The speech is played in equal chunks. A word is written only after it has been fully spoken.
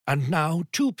And now,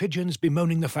 two pigeons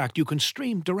bemoaning the fact you can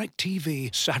stream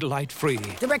DirecTV satellite-free.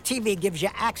 DirecTV gives you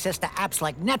access to apps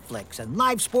like Netflix and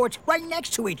live sports right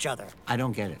next to each other. I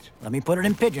don't get it. Let me put it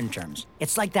in pigeon terms.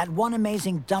 It's like that one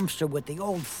amazing dumpster with the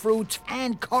old fruits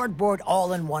and cardboard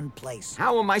all in one place.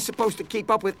 How am I supposed to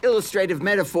keep up with illustrative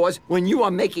metaphors when you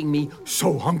are making me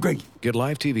so hungry? Get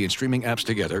live TV and streaming apps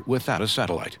together without a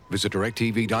satellite. Visit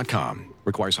DirecTV.com.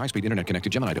 Requires high-speed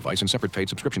internet-connected Gemini device and separate paid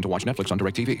subscription to watch Netflix on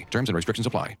DirecTV. Terms and restrictions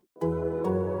apply.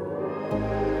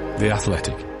 The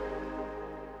Athletic.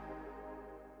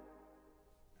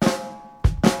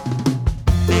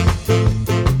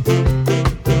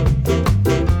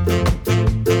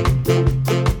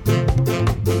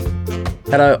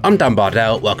 Hello, I'm Dan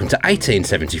Bardell. Welcome to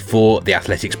 1874, the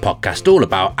Athletics podcast, all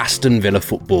about Aston Villa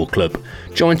Football Club.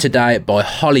 Joined today by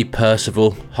Holly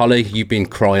Percival. Holly, you've been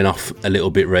crying off a little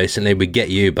bit recently. We get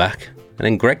you back. And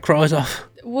then Greg cries off.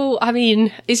 Well, I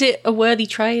mean, is it a worthy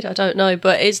trade? I don't know,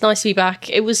 but it's nice to be back.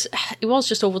 It was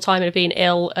just awful timing of being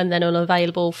ill and then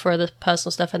unavailable for other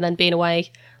personal stuff and then being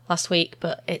away last week.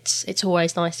 But it's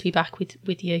always nice to be back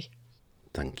with you.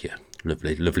 Thank you.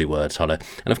 Lovely words, Holly.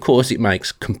 And of course, it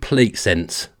makes complete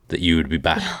sense that you would be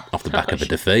back off the back of a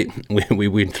defeat. We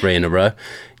win 3 in a row.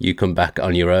 You come back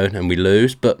on your own and we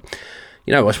lose. But,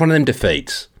 you know, it's one of them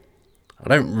defeats. I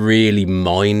don't really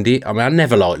mind it. I mean, I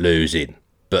never like losing,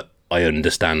 but I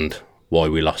understand why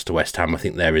we lost to West Ham. I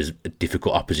think there is a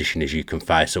difficult opposition as you can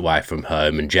face away from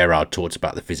home. And Gerrard talked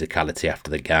about the physicality after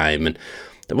the game. And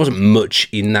there wasn't much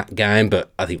in that game,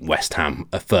 but I think West Ham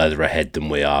are further ahead than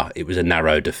we are. It was a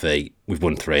narrow defeat. We've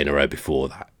won 3 in a row before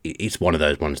that. It's one of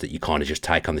those ones that you kind of just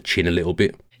take on the chin a little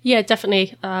bit. Yeah,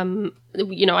 definitely.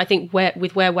 I think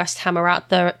where West Ham are at,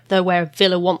 they're where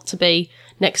Villa want to be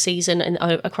next season and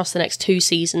across the next 2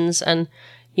 seasons. And,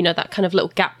 you know, that kind of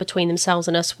little gap between themselves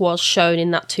and us was shown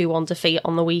in that 2-1 defeat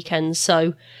on the weekend.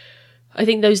 So I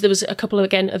think there was a couple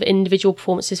of individual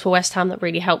performances for West Ham that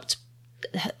really helped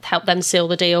them seal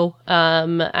the deal,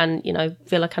 and you know,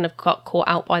 Villa kind of got caught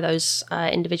out by those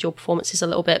individual performances a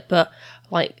little bit. But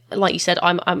like you said,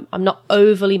 I'm not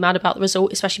overly mad about the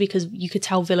result, especially because you could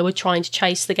tell Villa were trying to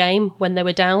chase the game when they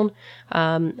were down,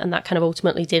 and that kind of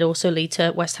ultimately did also lead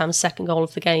to West Ham's second goal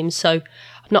of the game. So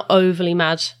I'm not overly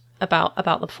mad about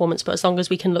the performance, but as long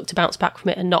as we can look to bounce back from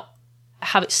it and not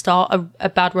have it start a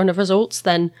bad run of results,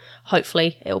 then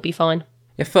hopefully it'll be fine.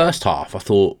 Yeah, first half I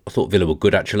thought Villa were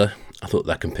good actually. I thought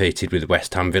they competed with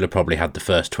West Ham. Villa probably had the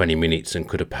first 20 minutes and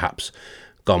could have perhaps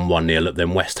gone 1-0 up.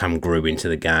 Then West Ham grew into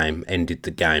the game, ended the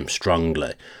game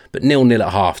strongly. But 0-0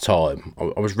 at half-time,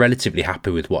 I was relatively happy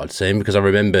with what I'd seen because I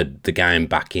remembered the game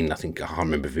back in, I can't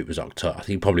remember if it was October. I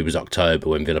think it probably was October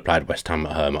when Villa played West Ham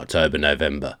at home, October,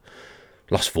 November.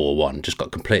 Lost 4-1, just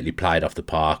got completely played off the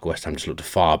park. West Ham just looked a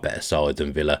far better side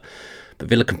than Villa. But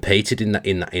Villa competed in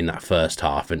that first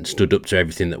half and stood up to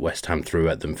everything that West Ham threw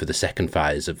at them for the second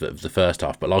phase of the first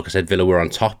half. But like I said, Villa were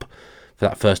on top for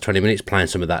that first 20 minutes, playing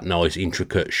some of that nice,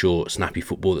 intricate, short, snappy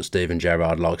football that Steven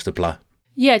Gerrard likes to play.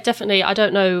 Yeah, definitely. I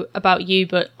don't know about you,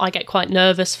 but I get quite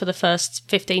nervous for the first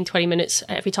 15, 20 minutes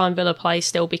every time Villa plays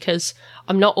still because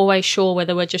I'm not always sure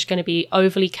whether we're just going to be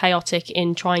overly chaotic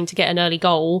in trying to get an early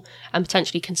goal and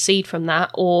potentially concede from that,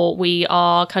 or we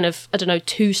are kind of,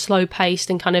 too slow paced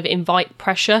and kind of invite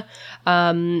pressure.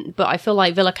 But I feel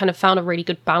like Villa kind of found a really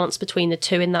good balance between the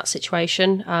two in that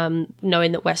situation,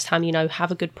 knowing that West Ham,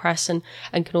 have a good press and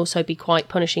can also be quite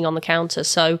punishing on the counter.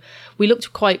 So we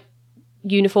looked quite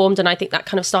uniformed, and I think that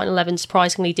kind of starting 11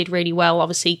 surprisingly did really well.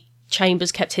 Obviously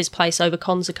Chambers kept his place over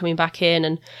Konsa coming back in,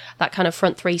 and that kind of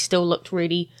front three still looked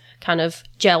really kind of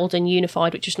gelled and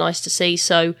unified, which was nice to see.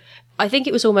 So I think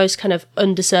it was almost kind of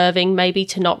undeserving maybe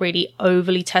to not really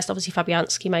overly test. Obviously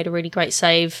Fabianski made a really great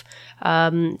save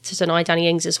to deny Danny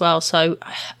Ings as well. So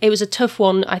it was a tough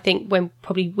one, I think, when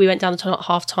probably we went down the tunnel at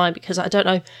half time, because I don't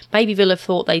know, maybe Villa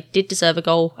thought they did deserve a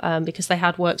goal because they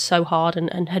had worked so hard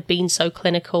and had been so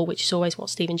clinical, which is always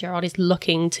what Steven Gerrard is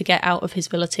looking to get out of his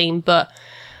Villa team. But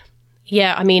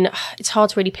yeah, I mean, it's hard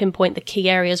to really pinpoint the key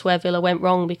areas where Villa went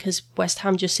wrong because West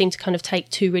Ham just seemed to kind of take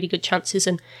 2 really good chances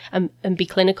and be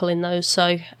clinical in those.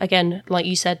 So again, like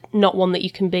you said, not one that you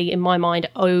can be, in my mind,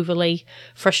 overly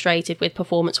frustrated with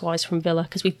performance-wise from Villa,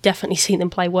 because we've definitely seen them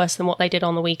play worse than what they did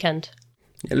on the weekend.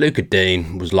 Yeah, Luca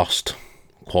Dean was lost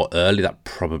quite early. That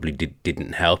probably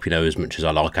didn't help, as much as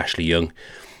I like Ashley Young.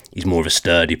 He's more of a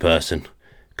sturdy person.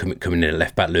 Coming in at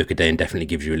left back, Luca Dean definitely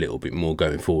gives you a little bit more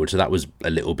going forward. So that was a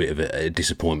little bit of a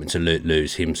disappointment to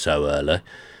lose him so early.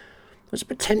 There's a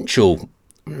potential,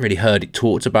 I haven't really heard it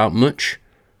talked about much.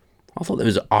 I thought there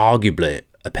was arguably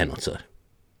a penalty.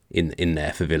 in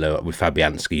there for Villa, with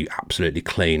Fabianski absolutely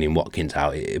cleaning Watkins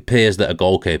out. It appears that a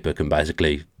goalkeeper can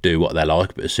basically do what they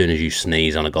like, but as soon as you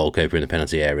sneeze on a goalkeeper in the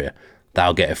penalty area,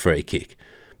 they'll get a free kick.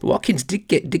 But Watkins did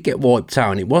get wiped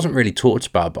out, and it wasn't really talked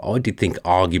about, but I did think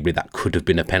arguably that could have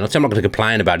been a penalty. I'm not going to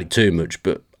complain about it too much,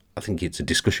 but I think it's a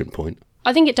discussion point.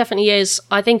 I think it definitely is.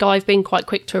 I think I've been quite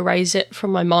quick to erase it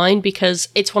from my mind because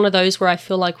it's one of those where I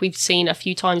feel like we've seen a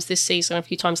few times this season, a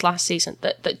few times last season,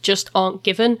 that just aren't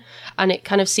given. And it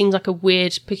kind of seems like a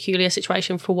weird, peculiar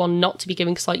situation for one not to be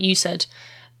given because, like you said,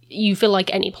 you feel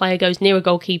like any player goes near a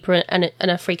goalkeeper and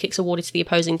a free kick's awarded to the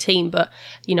opposing team. But,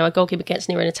 you know, a goalkeeper gets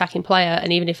near an attacking player,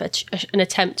 and even if an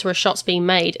attempt or a shot's being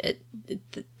made,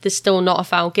 there's still not a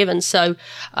foul given. So,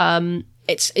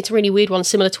 It's a really weird one,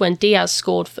 similar to when Diaz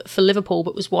scored for Liverpool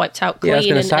but was wiped out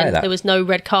clean, and there was no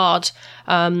red card.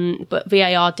 But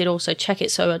VAR did also check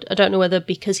it, so I don't know whether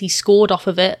because he scored off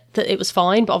of it that it was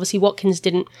fine, but obviously Watkins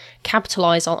didn't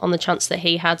capitalise on the chance that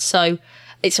he had. So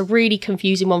it's a really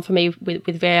confusing one for me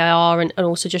with VAR and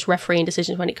also just refereeing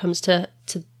decisions when it comes to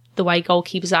the way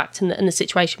goalkeepers act and the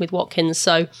situation with Watkins.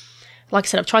 So like I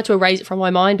said, I've tried to erase it from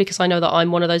my mind because I know that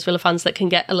I'm one of those Villa fans that can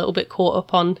get a little bit caught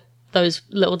up on those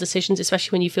little decisions,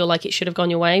 especially when you feel like it should have gone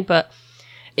your way. But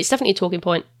it's definitely a talking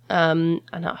point.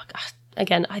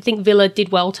 Again, I think Villa did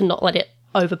well to not let it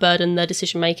overburden their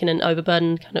decision making and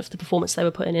overburden kind of the performance they were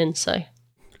putting in. So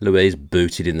Luiz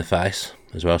booted in the face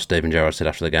as well. Steven Gerrard said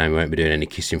after the game he won't be doing any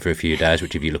kissing for a few days,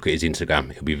 which if you look at his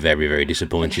Instagram, he'll be very, very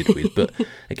disappointed with. But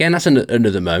again, that's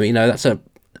another moment. You know, that's a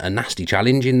nasty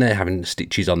challenge in there, having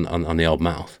stitches on the old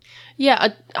mouth. Yeah,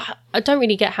 I don't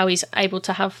really get how he's able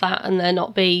to have that and there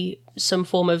not be some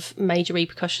form of major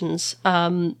repercussions.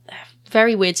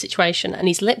 Very weird situation, and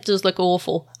his lip does look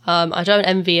awful. I don't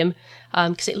envy him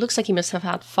because it looks like he must have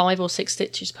had 5 or 6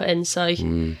 stitches put in. So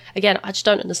again, I just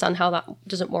don't understand how that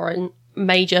doesn't warrant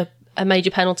a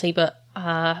major penalty. But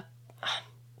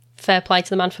fair play to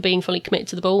the man for being fully committed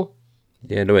to the ball.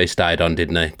 Yeah, the way he stayed on,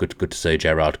 didn't he? Good to see.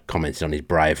 Gerrard commented on his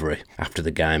bravery after the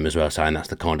game as well, saying that's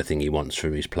the kind of thing he wants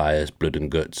from his players, blood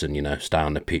and guts, and, you know, stay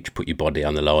on the pitch, put your body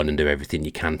on the line and do everything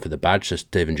you can for the badge. So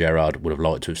Steven Gerrard would have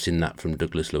liked to have seen that from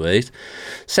Douglas Luiz.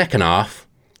 Second half,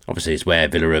 obviously it's where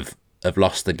Villa have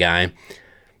lost the game.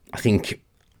 I think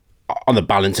on the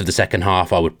balance of the second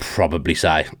half, I would probably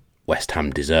say West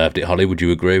Ham deserved it. Holly, would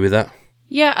you agree with that?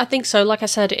 Yeah, I think so. Like I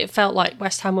said, it felt like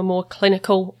West Ham were more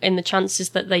clinical in the chances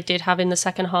that they did have in the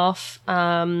second half,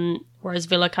 whereas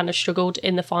Villa kind of struggled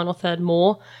in the final third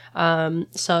more.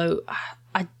 So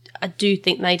I do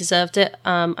think they deserved it.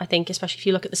 I think especially if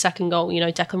you look at the second goal, you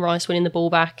know, Declan Rice winning the ball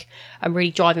back and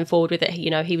really driving forward with it.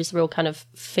 You know, he was the real kind of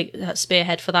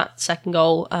spearhead for that second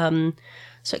goal.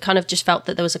 So it kind of just felt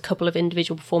that there was a couple of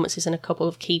individual performances and a couple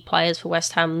of key players for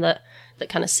West Ham that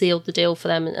kind of sealed the deal for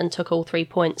them and took all 3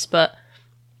 points. But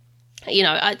you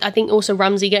know, I think also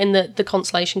Ramsey getting the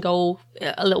consolation goal,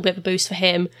 a little bit of a boost for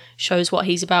him, shows what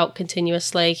he's about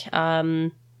continuously.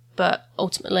 But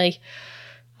ultimately,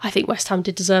 I think West Ham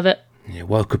did deserve it. Yeah,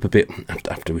 woke up a bit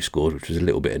after we scored, which was a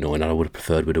little bit annoying. I would have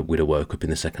preferred we'd have woke up in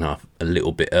the second half a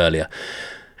little bit earlier.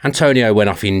 Antonio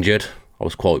went off injured. I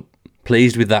was quite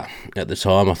pleased with that at the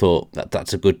time. I thought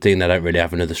that's a good thing. They don't really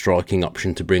have another striking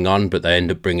option to bring on, but they end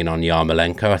up bringing on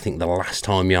Yarmolenko. I think the last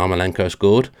time Yarmolenko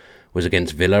scored was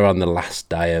against Villa on the last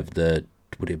day of the,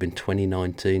 would it have been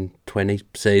 2019-20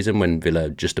 season, when Villa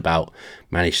just about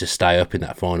managed to stay up in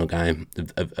that final game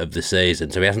of the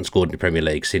season. So he hasn't scored in the Premier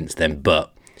League since then.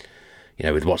 But, you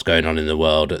know, with what's going on in the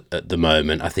world at the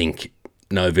moment, I think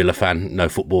no Villa fan, no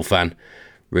football fan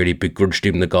really begrudged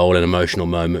him the goal, an emotional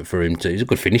moment for him. It was a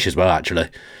good finish as well, actually,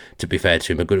 to be fair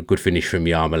to him. A good finish from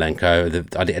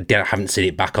Yarmolenko. I haven't seen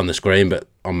it back on the screen, but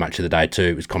on Match of the Day too,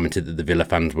 it was commented that the Villa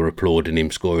fans were applauding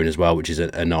him scoring as well, which is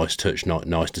a nice touch.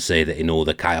 Nice to see that in all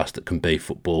the chaos that can be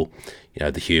football, you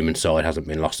know, the human side hasn't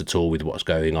been lost at all with what's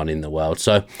going on in the world.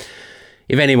 So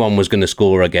if anyone was going to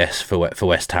score, I guess, for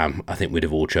West Ham, I think we'd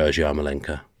have all chose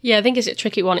Yarmolenko. Yeah, I think it's a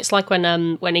tricky one. It's like when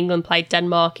England played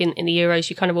Denmark in the Euros,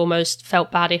 you kind of almost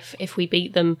felt bad if we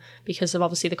beat them because of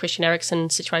obviously the Christian Eriksen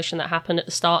situation that happened at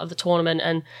the start of the tournament,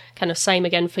 and kind of same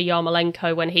again for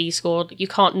Yarmolenko when he scored. You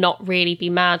can't not really be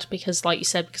mad because, like you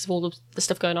said, because of all the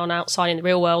stuff going on outside in the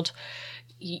real world,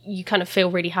 you kind of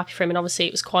feel really happy for him. And obviously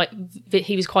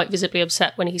he was quite visibly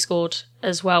upset when he scored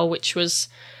as well, which was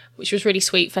really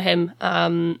sweet for him.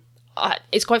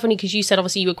 It's quite funny because you said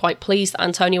obviously you were quite pleased that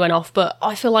Antonio went off, but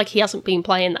I feel like he hasn't been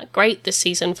playing that great this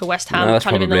season for West Ham. No, that's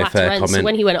kind of in the probably a fair latter end. comment. So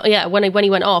when he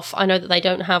went off, I know that they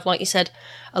don't have, like you said,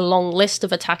 a long list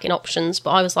of attacking options,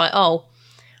 but I was like, I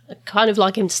kind of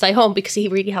like him to stay on because he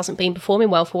really hasn't been performing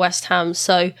well for West Ham.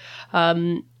 So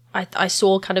I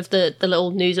saw kind of the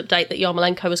little news update that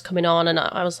Yarmolenko was coming on, and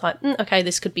I was like, okay,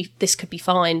 this could be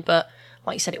fine. But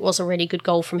like you said, it was a really good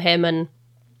goal from him, and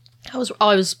I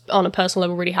was on a personal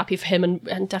level really happy for him,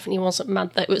 and definitely wasn't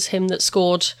mad that it was him that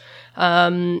scored.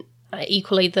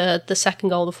 Equally, the second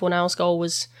goal, the Fornals goal,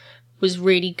 was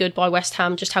really good by West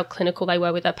Ham. Just how clinical they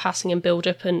were with their passing and build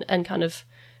up, and kind of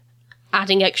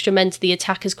adding extra men to the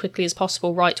attack as quickly as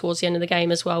possible right towards the end of the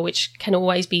game as well, which can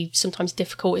always be sometimes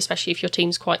difficult, especially if your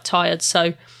team's quite tired.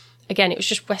 So again, it was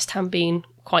just West Ham being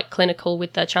quite clinical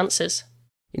with their chances.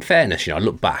 In fairness, I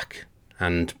look back,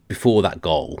 and before that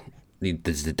goal,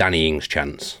 there's the Danny Ings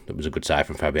chance. That was a good save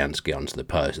from Fabianski onto the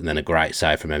post, and then a great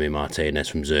save from Emi Martinez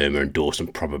from Zuma, and Dawson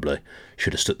probably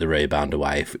should have stuck the rebound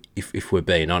away if we're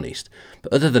being honest.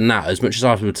 But other than that, as much as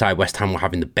I would say West Ham were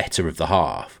having the better of the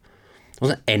half, there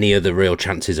wasn't any other real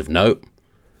chances of note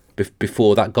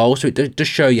before that goal. So it does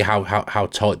show you how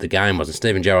tight the game was. And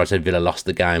Steven Gerrard said Villa lost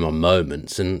the game on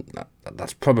moments, and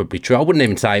that's probably true. I wouldn't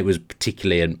even say it was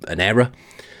particularly an error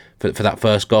for that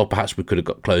first goal. Perhaps we could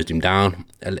have closed him down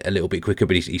a little bit quicker,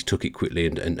 but he's took it quickly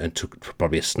and took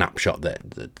probably a snapshot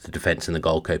that the defence and the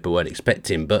goalkeeper weren't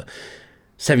expecting. But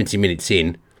 70 minutes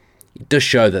in, it does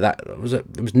show that there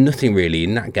was nothing really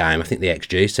in that game. I think the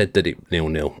XG said that it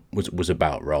 0-0 was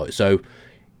about right. So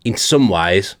in some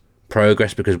ways,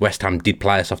 progress, because West Ham did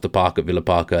play us off the park at Villa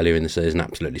Park earlier in the season,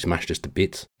 absolutely smashed us to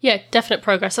bits. Yeah, definite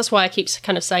progress. That's why I keep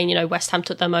kind of saying, West Ham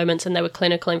took their moments and they were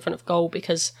clinical in front of goal,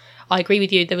 because I agree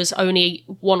with you, there was only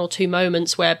one or two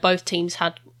moments where both teams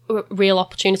had real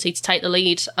opportunity to take the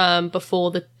lead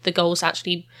before the goals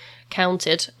actually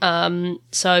counted.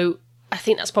 So I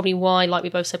think that's probably why, like we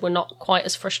both said, we're not quite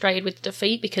as frustrated with the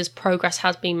defeat, because progress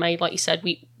has been made. Like you said,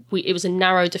 it was a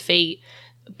narrow defeat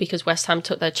because West Ham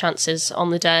took their chances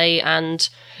on the day, and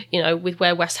with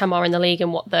where West Ham are in the league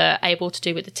and what they're able to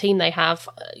do with the team they have,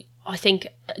 I think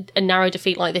a narrow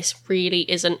defeat like this really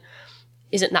isn't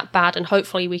that bad, and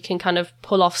hopefully we can kind of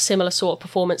pull off similar sort of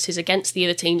performances against the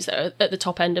other teams that are at the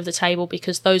top end of the table,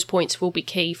 because those points will be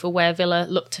key for where Villa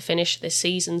look to finish this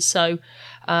season. So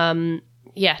I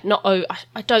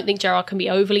don't think Gerrard can be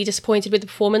overly disappointed with the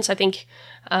performance. I think,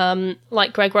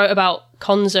 like Greg wrote about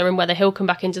Konza and whether he'll come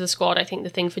back into the squad, I think the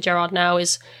thing for Gerrard now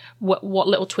is what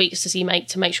little tweaks does he make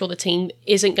to make sure the team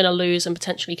isn't going to lose and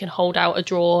potentially can hold out a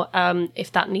draw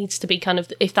if that needs to be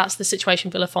if that's the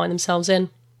situation Villa find themselves in.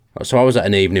 So I was at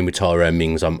an evening with Tyrone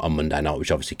Mings on Monday night,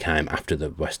 which obviously came after the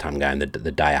West Ham game, the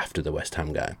day after the West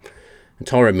Ham game. And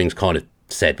Tyrone Mings kind of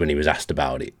said when he was asked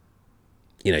about it,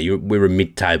 we're a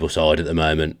mid-table side at the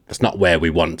moment. That's not where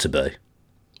we want to be.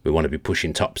 We want to be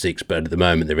pushing top six, but at the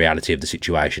moment the reality of the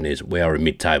situation is we are a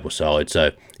mid-table side.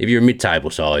 So if you're a mid-table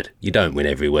side, you don't win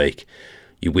every week.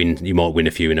 You might win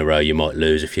a few in a row, you might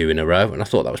lose a few in a row. And I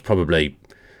thought that was probably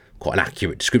quite an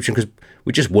accurate description, because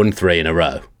we just won 3 in a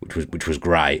row, which was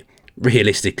great.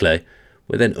 Realistically,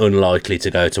 we're then unlikely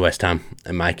to go to West Ham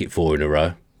and make it 4 in a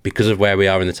row because of where we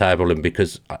are in the table, and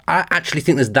because I actually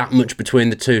think there's that much between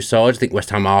the two sides. I think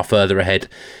West Ham are further ahead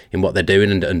in what they're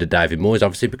doing under David Moyes,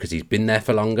 obviously because he's been there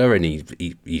for longer, and he's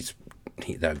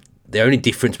the only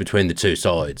difference between the two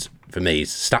sides for me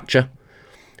is stature,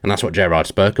 and that's what Gerrard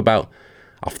spoke about.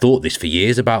 I've thought this for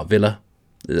years about Villa.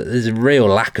 There's a real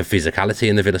lack of physicality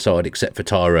in the Villa side, except for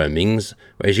Tyrone Mings.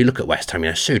 Whereas you look at West Ham,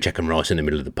 Souček and Rice in the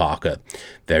middle of the park are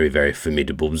very, very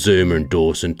formidable. Zuma and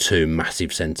Dawson, 2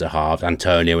 massive centre halves.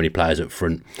 Antonio, when he plays up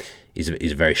front, is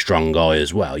a very strong guy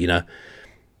as well.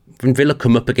 When Villa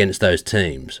come up against those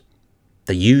teams,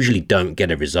 they usually don't get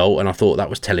a result. And I thought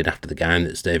that was telling after the game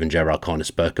that Steven Gerrard kind of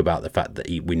spoke about the fact that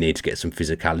we need to get some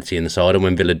physicality in the side. And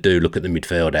when Villa do look at the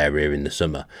midfield area in the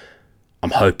summer, I'm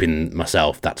hoping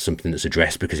myself that's something that's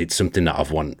addressed, because it's something that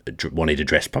I've wanted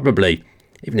addressed probably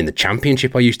even in the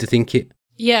Championship. I used to think it.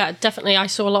 Yeah, definitely. I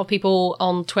saw a lot of people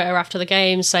on Twitter after the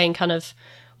game saying kind of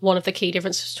one of the key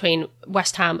differences between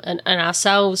West Ham and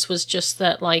ourselves was just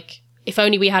that, like, if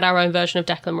only we had our own version of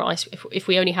Declan Rice, if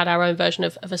we only had our own version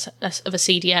of a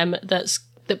CDM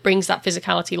that brings that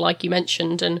physicality, like you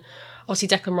mentioned. And obviously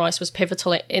Declan Rice was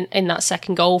pivotal in that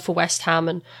second goal for West Ham,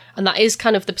 and that is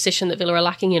kind of the position that Villa are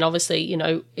lacking in. Obviously,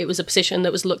 it was a position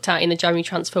that was looked at in the January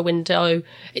transfer window.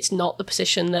 It's not the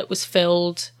position that was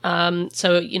filled.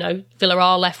 So Villa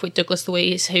are left with Douglas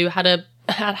Luiz, who had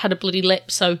a bloody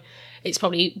lip. So it's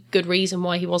probably good reason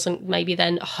why he wasn't maybe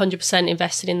then 100%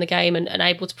 invested in the game and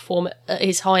able to perform at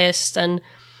his highest. And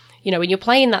when you're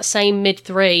playing that same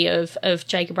mid-3 of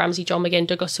Jacob Ramsey, John McGinn,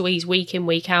 Douglas Luiz week in,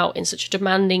 week out in such a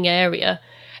demanding area,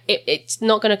 it's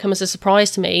not going to come as a surprise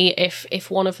to me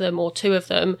if one of them or two of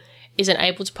them isn't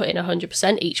able to put in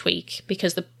 100% each week,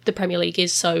 because the Premier League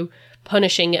is so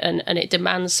punishing and it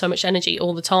demands so much energy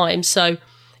all the time. So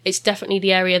it's definitely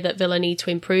the area that Villa need to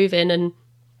improve in, and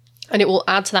it will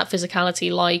add to that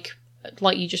physicality like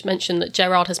you just mentioned, that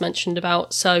Gerrard has mentioned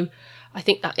about. So I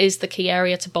think that is the key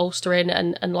area to bolster in,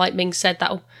 and like Ming said,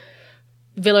 that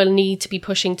Villa need to be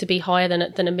pushing to be higher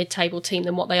than a mid-table team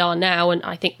than what they are now, and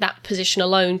I think that position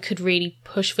alone could really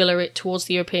push Villa towards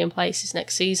the European places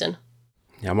next season.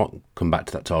 Yeah, I might come back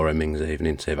to that Tyrone Mings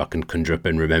evening, see if I can conjure up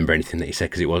and remember anything that he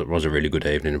said, because it was a really good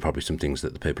evening, and probably some things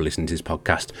that the people listening to this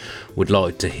podcast would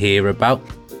like to hear about.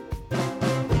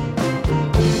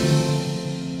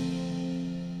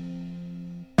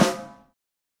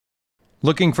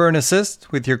 Looking for an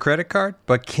assist with your credit card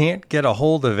but can't get a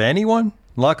hold of anyone?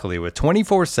 Luckily, with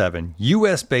 24/7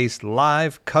 US-based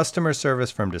live customer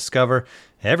service from Discover,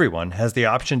 everyone has the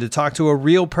option to talk to a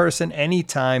real person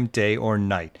anytime, day or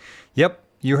night. Yep,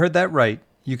 you heard that right.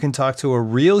 You can talk to a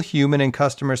real human in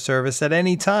customer service at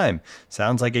any time.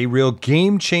 Sounds like a real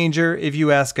game changer if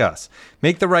you ask us.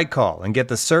 Make the right call and get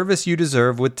the service you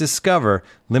deserve with Discover.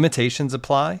 Limitations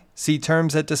apply. See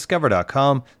terms at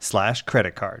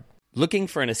discover.com/creditcard. Looking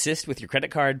for an assist with your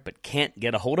credit card but can't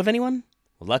get a hold of anyone?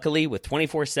 Well, luckily, with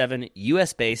 24/7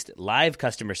 US-based live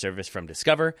customer service from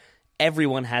Discover,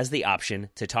 everyone has the option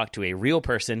to talk to a real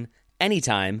person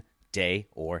anytime, day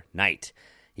or night.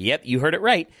 Yep, you heard it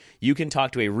right. You can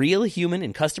talk to a real human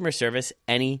in customer service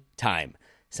anytime.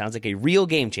 Sounds like a real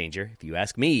game changer, if you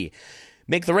ask me.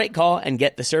 Make the right call and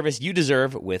get the service you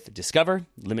deserve with Discover.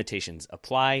 Limitations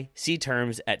apply. See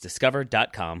terms at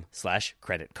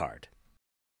discover.com/creditcard.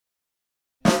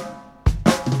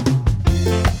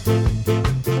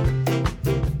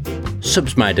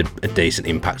 Subs made a decent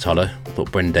impact, Hollow. I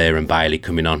thought Buendia and Bailey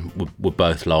coming on were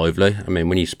both lively. I mean,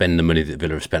 when you spend the money that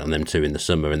Villa have spent on them two in the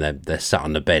summer and they're sat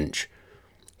on the bench,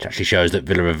 it actually shows that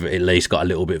Villa have at least got a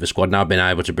little bit of a squad now, been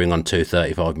able to bring on two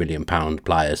 £35 million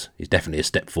players. It's definitely a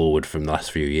step forward from the last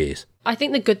few years. I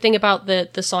think the good thing about the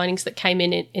signings that came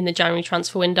in the January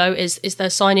transfer window is they're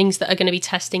signings that are going to be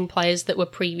testing players that were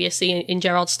previously in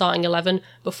Gerrard's starting 11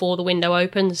 before the window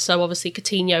opens. So obviously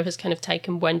Coutinho has kind of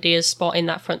taken Buendia's spot in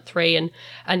that front three, and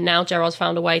now Gerrard's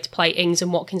found a way to play Ings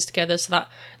and Watkins together, so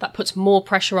that puts more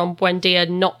pressure on Buendia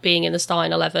not being in the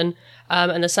starting 11.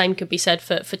 And the same could be said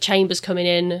for Chambers coming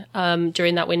in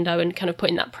during that window and kind of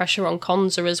putting that pressure on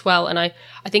Konsa as well. And I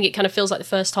think it kind of feels like the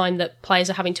first time that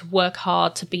players are having to work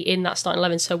hard to be in that starting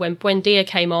 11. So when Buendia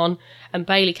came on and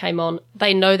Bailey came on,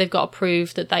 they know they've got to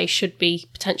prove that they should be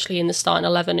potentially in the starting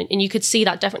 11. And you could see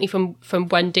that definitely from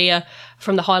Buendia,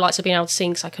 from the highlights I've been able to see,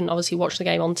 because I couldn't obviously watch the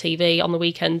game on TV on the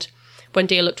weekend.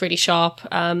 Buendia looked really sharp.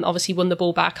 Obviously won the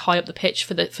ball back high up the pitch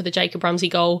for the Jacob Ramsey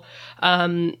goal.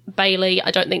 Bailey,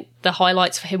 I don't think the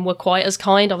highlights for him were quite as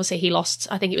kind. Obviously he lost.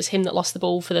 I think it was him that lost the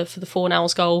ball for the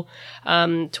Fornals goal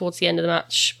towards the end of the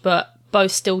match. But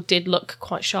both still did look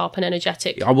quite sharp and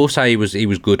energetic. I will say he was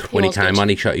good when he came on.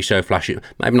 He showed flashy.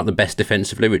 Maybe not the best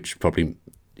defensively, which probably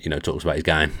talks about his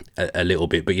game a little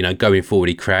bit. But going forward,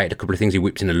 he created a couple of things. He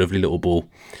whipped in a lovely little ball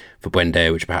for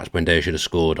Buendia, which perhaps Buendia should have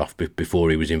scored off before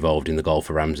he was involved in the goal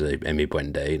for Ramsey, Emi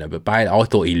Buendia. But Bailey, I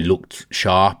thought he looked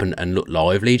sharp and looked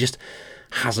lively. He just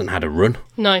hasn't had a run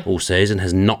all season,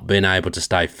 has not been able to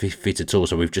stay fit at all.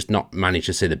 So we've just not managed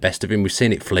to see the best of him. We've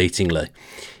seen it fleetingly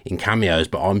in cameos,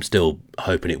 but I'm still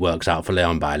hoping it works out for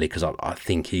Leon Bailey, because I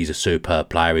think he's a superb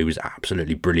player. He was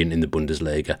absolutely brilliant in the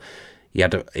Bundesliga. He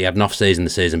had an off season the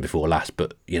season before last,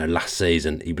 but last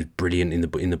season he was brilliant in the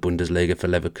Bundesliga for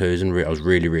Leverkusen. I was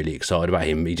really, really excited about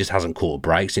him. He just hasn't caught a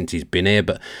break since he's been here.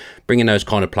 But bringing those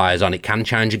kind of players on, it can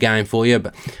change a game for you.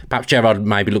 But perhaps Gerrard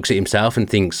maybe looks at himself and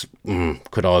thinks,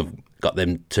 could I have got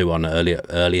them two on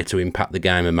earlier to impact the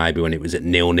game, and maybe when it was at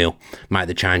 0-0 make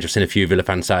the change. I've seen a few Villa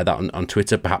fans say that on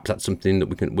Twitter. Perhaps that's something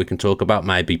that we can talk about,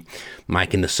 maybe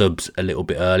making the subs a little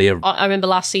bit earlier. I remember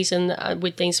last season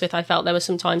with Dean Smith, I felt there were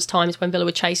sometimes times when Villa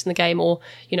were chasing the game or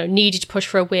needed to push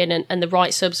for a win, and the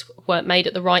right subs weren't made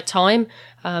at the right time,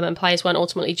 and players weren't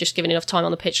ultimately just given enough time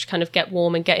on the pitch to kind of get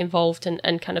warm and get involved and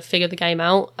kind of figure the game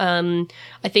out. I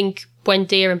think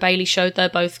Buendia and Bailey showed they're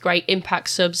both great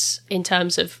impact subs in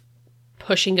terms of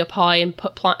pushing up high and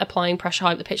applying pressure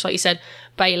high up the pitch. Like you said,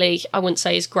 Bailey, I wouldn't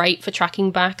say is great for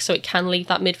tracking back, so it can leave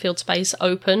that midfield space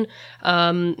open.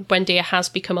 Buendia has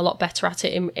become a lot better at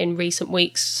it in recent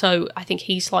weeks, so I think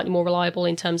he's slightly more reliable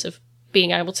in terms of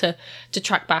being able to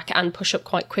track back and push up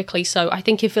quite quickly. So I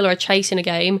think if Villa are chasing a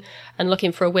game and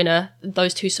looking for a winner,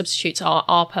 those two substitutes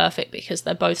are perfect, because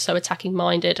they're both so attacking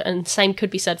minded. And same could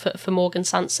be said for Morgan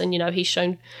Sanson. He's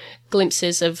shown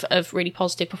glimpses of really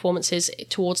positive performances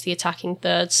towards the attacking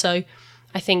third. So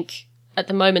I think at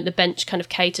the moment the bench kind of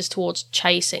caters towards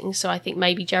chasing. So I think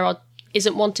maybe Gerrard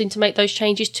isn't wanting to make those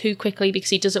changes too quickly because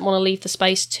he doesn't want to leave the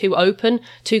space too open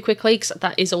too quickly, because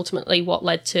that is ultimately what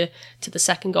led to the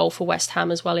second goal for West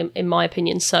Ham as well, in my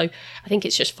opinion. So I think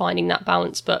it's just finding that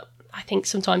balance, but I think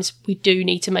sometimes we do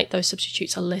need to make those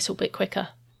substitutes a little bit quicker.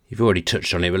 You've already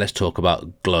touched on it, but let's talk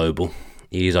about Global.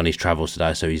 He is on his travels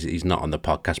today, so he's not on the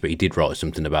podcast, but he did write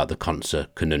something about the Konsa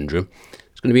conundrum.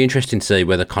 It's going to be interesting to see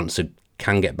whether Konsa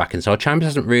can get back inside. Chambers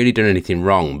hasn't really done anything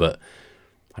wrong, but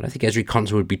I don't think Ezri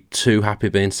Konsa would be too happy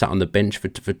being sat on the bench for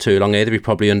too long either. He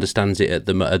probably understands it at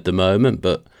the moment,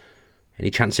 but any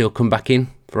chance he'll come back in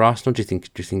for Arsenal? Do you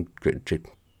think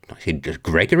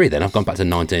Gregory then? I've gone back to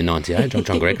 1998.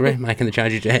 John Gregory making the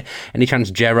changes. Any chance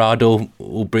Gerrard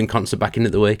will bring Konsa back in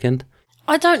at the weekend?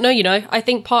 I don't know, I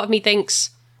think part of me thinks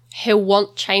he'll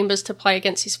want Chambers to play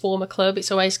against his former club.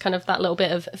 It's always kind of that little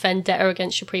bit of vendetta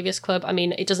against your previous club. I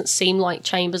mean, it doesn't seem like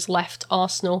Chambers left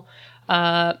Arsenal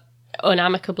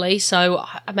unamicably, so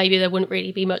maybe there wouldn't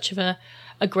really be much of a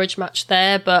grudge match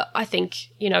there. But I think,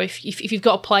 if you've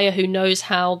got a player who knows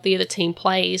how the other team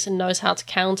plays and knows how to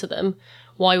counter them,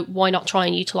 why not try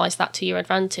and utilise that to your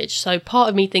advantage? So part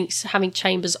of me thinks having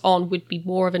Chambers on would be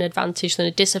more of an advantage than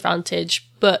a disadvantage.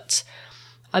 But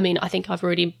I mean, I think I've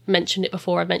already mentioned it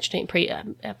before. I've mentioned it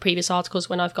in previous articles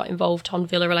when I've got involved on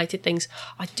Villa-related things.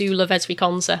 I do love Ezri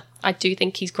Konsa. I do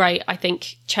think he's great. I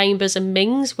think Chambers and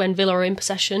Mings, when Villa are in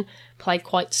possession, played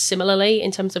quite similarly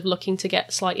in terms of looking to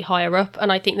get slightly higher up.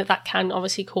 And I think that can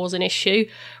obviously cause an issue,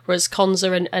 whereas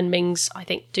Konsa and Mings, I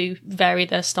think, do vary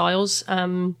their styles.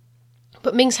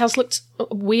 But Mings has looked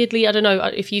weirdly, I don't know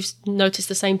if you've noticed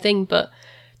the same thing, but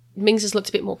Mings has looked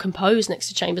a bit more composed next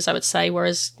to Chambers, I would say,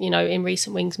 whereas, in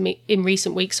recent weeks, Mings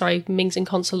and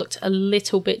Konsa looked a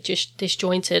little bit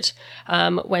disjointed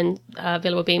when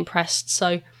Villa were being pressed.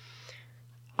 So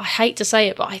I hate to say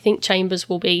it, but I think Chambers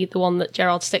will be the one that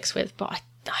Gerrard sticks with. But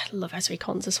I love Ezri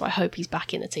Konsa, so I hope he's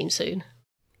back in the team soon.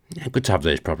 Yeah, good to have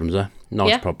those problems though.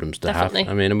 Nice problems to definitely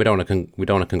have. I mean, and we don't want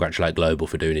to congratulate Global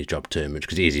for doing his job too much,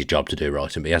 because it is his job to do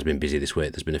writing. But he has been busy this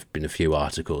week. There's been a few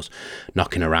articles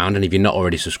knocking around, and if you're not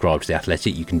already subscribed to The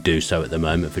Athletic, you can do so at the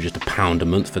moment for just £1 a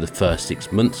month for the first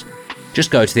 6 months.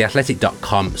 Just go to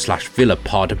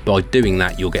theathletic.com/VillaPod. By doing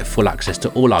that, you'll get full access to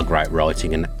all our great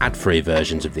writing and ad-free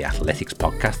versions of the Athletics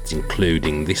podcasts,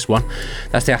 including this one.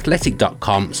 That's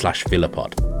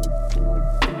theathletic.com/VillaPod.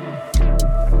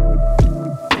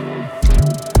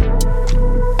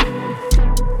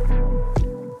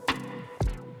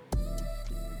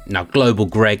 Now, Global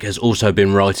Greg has also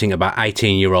been writing about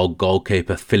 18-year-old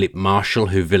goalkeeper Philip Marshall,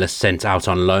 who Villa sent out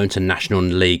on loan to National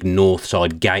League North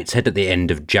side Gateshead at the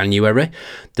end of January.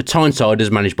 The Tynesiders,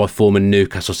 managed by former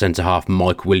Newcastle centre-half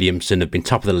Mike Williamson, have been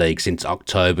top of the league since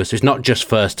October, so it's not just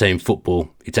first-team football,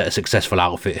 it's a successful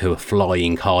outfit who are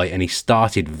flying high, and he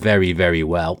started very, very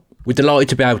well. We're delighted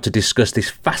to be able to discuss this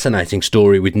fascinating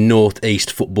story with North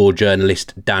East football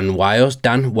journalist Dan Wales.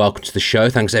 Dan, welcome to the show.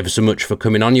 Thanks ever so much for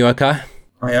coming on. You okay?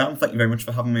 I am. Thank you very much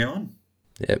for having me on.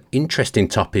 Yeah, interesting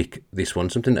topic, this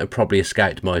one. Something that probably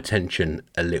escaped my attention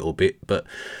a little bit. But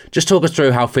just talk us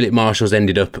through how Philip Marshall's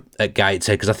ended up at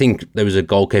Gateshead, because I think there was a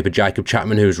goalkeeper, Jacob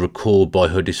Chapman, who was recalled by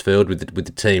Huddersfield with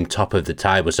the team top of the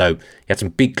table. So he had some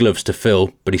big gloves to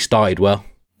fill, but he started well.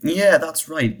 Yeah, that's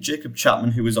right. Jacob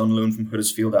Chapman, who was on loan from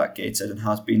Huddersfield at Gateshead and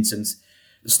has been since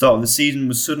the start of the season,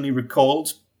 was suddenly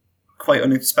recalled quite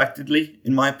unexpectedly,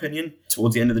 in my opinion,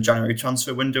 towards the end of the January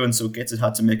transfer window, and so Gateshead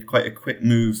had to make quite a quick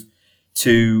move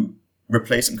to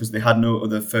replace him because they had no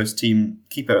other first team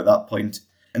keeper at that point.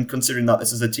 And considering that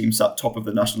this is a team sat top of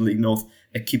the National League North,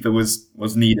 a keeper was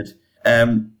needed.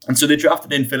 And so they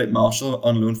drafted in Philip Marshall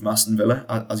on loan from Aston Villa,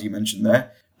 as you mentioned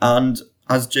there. And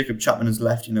as Jacob Chapman has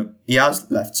left, he has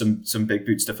left some big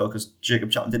boots to fill, because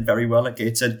Jacob Chapman did very well at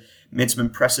Gateshead, made some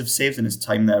impressive saves in his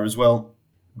time there as well.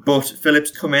 But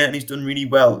Philip's come in and he's done really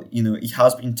well. He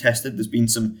has been tested. There's been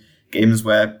some games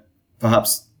where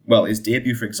perhaps, his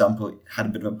debut, for example, had a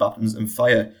bit of a baptism of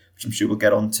fire, which I'm sure we'll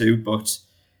get on to. But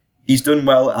he's done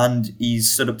well and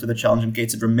he's stood up to the challenge, and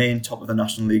Gateshead remain top of the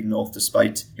National League North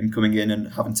despite him coming in and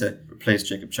having to replace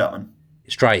Jacob Chapman.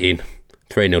 Straight in.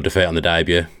 3-0 defeat on the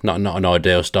debut. Not an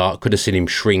ideal start. Could have seen him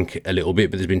shrink a little bit,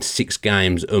 but there's been 6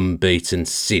 games unbeaten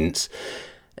since.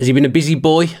 Has he been a busy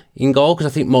boy in goal? Because I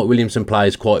think Mike Williamson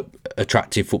plays quite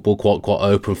attractive football, quite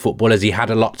open football. Has he had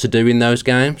a lot to do in those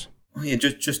games? Oh yeah,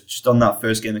 just on that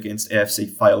first game against AFC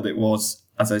Fylde, it was,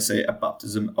 as I say, a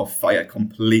baptism of fire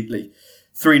completely.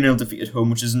 3-0 defeat at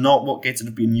home, which is not what Gateshead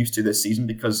have been used to this season,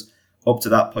 because up to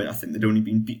that point I think they'd only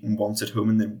been beaten once at home,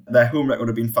 and their home record would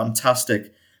have been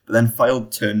fantastic. But then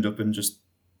Fylde turned up and just,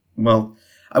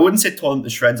 I wouldn't say torn to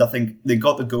shreds. I think they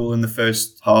got the goal in the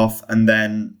first half, and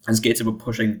then as Gateshead were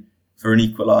pushing for an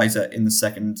equaliser in the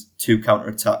second, 2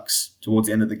 counter-attacks towards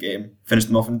the end of the game, finished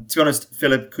them off. And to be honest,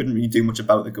 Philip couldn't really do much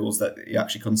about the goals that he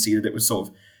actually conceded. It was sort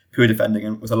of poor defending,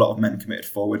 and with a lot of men committed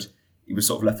forward, he was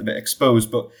sort of left a bit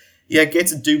exposed. But yeah,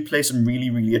 Gateshead do play some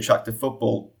really, really attractive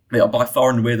football. They are by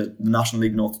far and away the National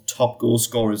League North top goal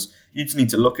scorers. You just need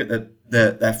to look at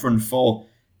their front four.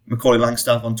 Macaulay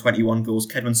Langstaff on 21 goals,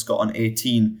 Kedwin Scott on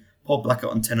 18, Paul Blackett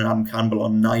on 10 and Adam Campbell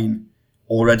on 9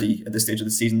 already at this stage of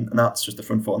the season. And that's just the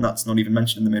front four, and that's not even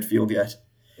mentioned in the midfield yet.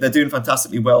 They're doing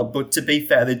fantastically well, but to be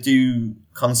fair, they do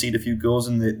concede a few goals,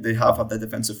 and they have had their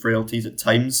defensive frailties at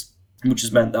times, which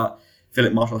has meant that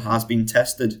Philip Marshall has been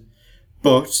tested.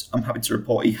 But I'm happy to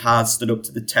report he has stood up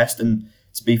to the test, and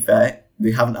to be fair,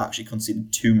 they haven't actually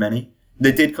conceded too many.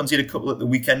 They did concede a couple at the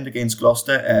weekend against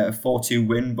Gloucester, a 4-2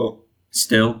 win, but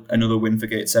still another win for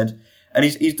Gateshead. And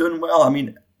he's done well. I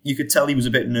mean, you could tell he was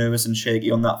a bit nervous and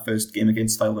shaky on that first game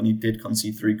against Fylde when he did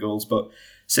concede 3 goals, but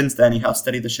since then he has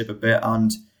steadied the ship a bit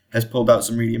and has pulled out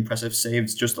some really impressive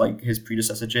saves, just like his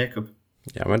predecessor Jacob.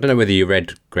 Yeah, I don't know whether you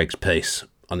read Greg's piece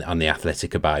on the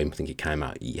Athletic about him. I think it came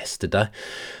out yesterday.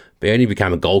 But he only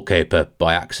became a goalkeeper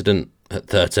by accident at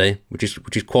 13, which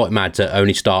is quite mad to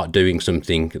only start doing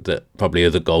something that probably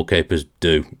other goalkeepers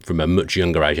do from a much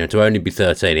younger age. And to only be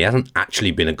 13, he hasn't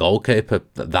actually been a goalkeeper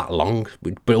that long.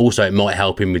 But also it might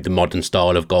help him with the modern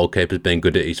style of goalkeepers being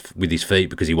good with his feet,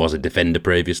 because he was a defender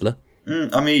previously.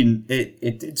 I mean,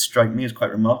 it did strike me as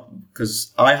quite remarkable,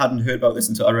 because I hadn't heard about this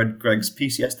until I read Greg's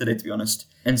piece yesterday, to be honest.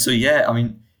 And so, yeah, I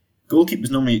mean, goalkeepers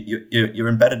normally, you're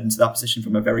embedded into that position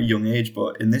from a very young age,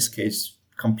 but in this case,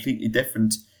 completely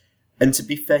different. And to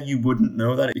be fair, you wouldn't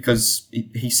know that, because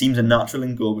he seems a natural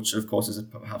in goal, which of course is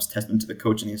perhaps testament to the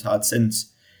coaching he's had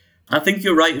since. I think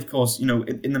you're right, of course, in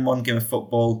the modern game of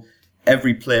football,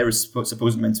 every player is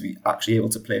supposed meant to be actually able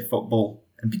to play football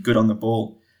and be good on the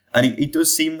ball. And he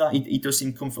does seem that. He does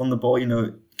seem comfortable on the ball.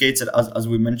 Gateshead, as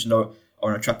we mentioned, are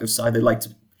an attractive side. They like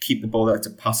to keep the ball, they like to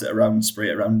pass it around, spray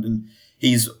it around, and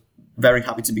he's very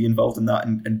happy to be involved in that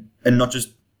and not just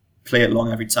play it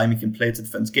long every time. He can play it to the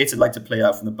defence. Gateshead like to play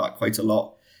out from the back quite a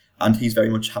lot, and he's very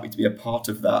much happy to be a part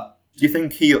of that. Do you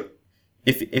think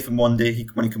if one day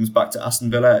when he comes back to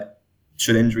Aston Villa,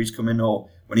 should injuries come in or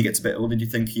when he gets a bit older, do you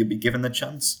think he'll be given the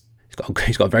chance?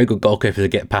 He's got a very good goalkeeper to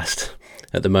get past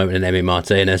at the moment, in Emi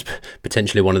Martinez,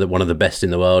 potentially one of the best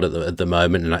in the world at the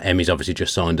moment. And Emi's obviously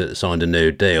just signed a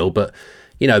new deal. But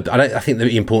I think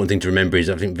the important thing to remember is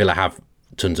I think Villa have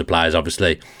tons of players,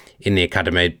 obviously, in the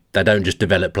academy. They don't just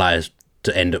develop players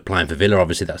to end up playing for Villa.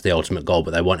 Obviously, that's the ultimate goal,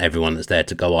 but they want everyone that's there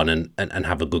to go on and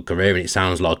have a good career. And it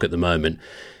sounds like at the moment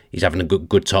he's having a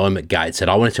good time at Gateshead.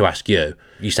 I wanted to ask you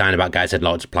saying about Gateshead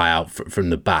like to play out from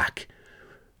the back.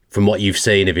 From what you've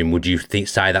seen of him, would you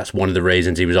say that's one of the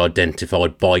reasons he was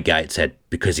identified by Gateshead,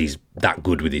 because he's that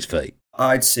good with his feet?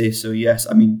 I'd say so, yes.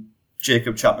 I mean,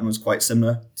 Jacob Chapman was quite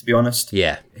similar, to be honest.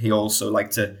 Yeah. He also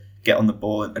liked to get on the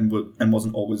ball and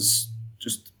wasn't always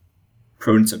just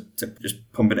prone to just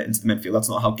pumping it into the midfield. That's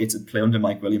not how Gateshead play under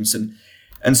Mike Williamson.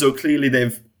 And so clearly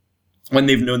when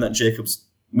they've known that Jacobs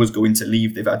was going to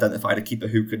leave, they've identified a keeper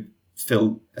who could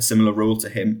fill a similar role to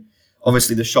him.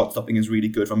 Obviously, the shot stopping is really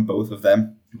good from both of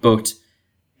them, but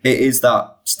it is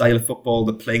that style of football,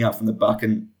 the playing out from the back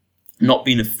and not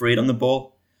being afraid on the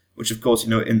ball, which, of course, in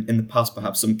the past,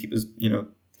 perhaps some keepers,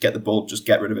 get the ball, just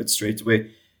get rid of it straight away.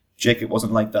 Jacob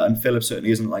wasn't like that, and Philip certainly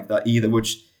isn't like that either,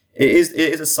 which it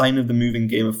is a sign of the moving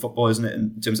game of football, isn't it,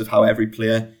 in terms of how every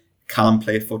player can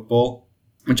play football,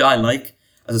 which I like.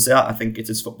 As I say, I think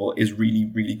Gateshead's football is really,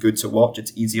 really good to watch.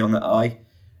 It's easy on the eye,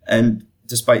 and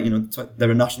despite,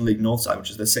 they're a National League North side, which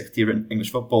is the 6th tier in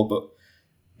English football, but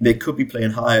they could be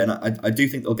playing higher, and I do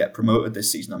think they'll get promoted this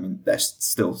season. I mean, they're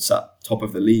still sat top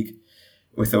of the league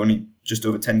with only just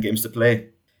over 10 games to play.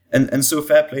 And so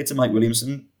fair play to Mike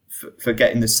Williamson for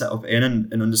getting this set up in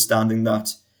and understanding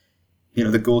that,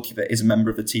 the goalkeeper is a member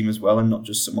of the team as well and not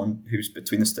just someone who's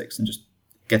between the sticks and just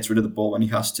gets rid of the ball when he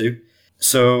has to.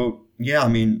 So, yeah, I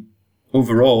mean,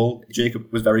 overall,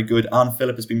 Jacob was very good, and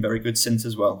Philip has been very good since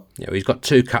as well. Yeah, well, he's got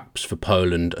 2 caps for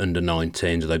Poland under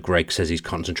 19s, although Greg says he's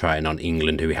concentrating on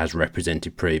England, who he has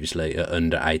represented previously at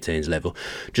under 18s level.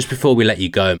 Just before we let you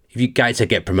go, if you Gateshead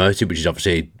get promoted, which is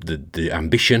obviously the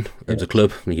ambition of the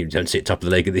club, you don't sit top of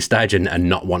the league at this stage and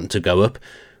not want to go up,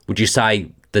 would you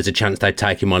say there's a chance they'd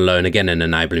take him on loan again and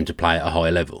enable him to play at a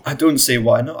higher level? I don't see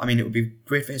why not. I mean, it would be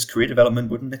great for his career development,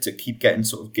 wouldn't it, to keep getting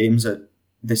sort of games at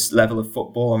this level of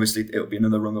football. Obviously, it would be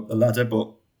another rung up the ladder,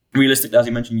 but realistically, as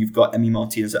you mentioned, you've got Emi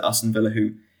Martinez at Aston Villa,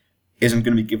 who isn't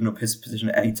going to be giving up his position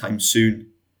at any time soon.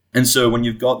 And so when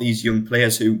you've got these young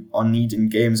players who are needing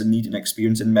games and needing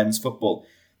experience in men's football,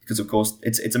 because, of course,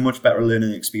 it's a much better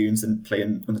learning experience than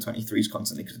playing under 23s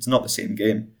constantly, because it's not the same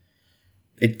game.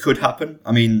 It could happen.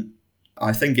 I mean,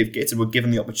 I think if Gateshead were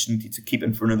given the opportunity to keep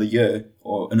him for another year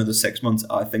or another 6 months,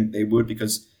 I think they would,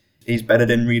 because he's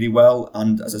bedded in really well.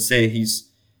 And as I say, he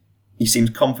seems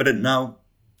confident now.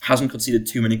 Hasn't conceded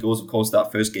too many goals. Of course,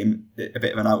 that first game, a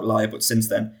bit of an outlier, but since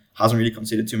then, hasn't really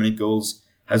conceded too many goals.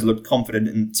 Has looked confident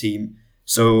in the team.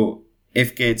 So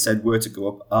if Gateshead were to go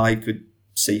up, I could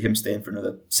see him staying for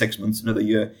another 6 months, another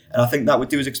year. And I think that would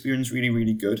do his experience really,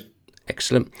 really good.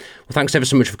 Excellent. Well, thanks ever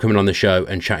so much for coming on the show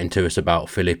and chatting to us about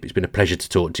Philip. It's been a pleasure to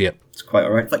talk to you. It's quite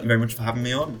all right. Thank you very much for having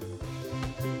me on.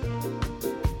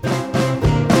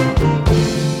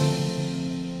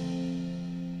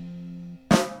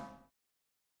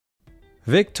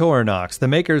 Victorinox, the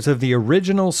makers of the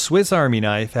original Swiss Army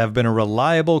knife, have been a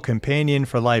reliable companion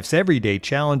for life's everyday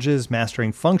challenges,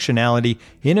 mastering functionality,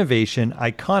 innovation,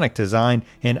 iconic design,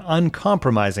 and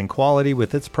uncompromising quality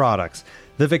with its products.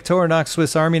 The Victorinox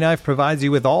Swiss Army knife provides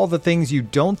you with all the things you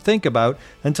don't think about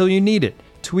until you need it: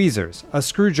 tweezers, a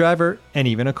screwdriver, and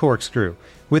even a corkscrew.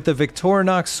 With the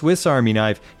Victorinox Swiss Army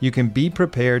knife, you can be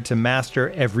prepared to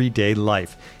master everyday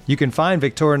life. You can find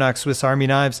Victorinox Swiss Army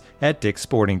knives at Dick's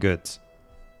Sporting Goods.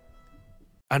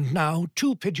 And now,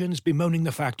 two pigeons bemoaning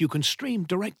the fact you can stream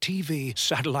DirecTV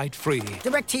satellite-free.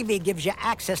 DirecTV gives you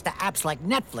access to apps like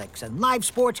Netflix and live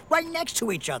sports right next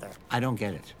to each other. I don't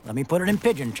get it. Let me put it in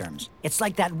pigeon terms. It's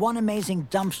like that one amazing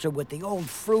dumpster with the old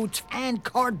fruits and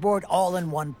cardboard all in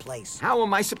one place. How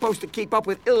am I supposed to keep up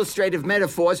with illustrative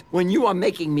metaphors when you are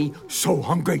making me so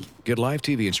hungry? Get live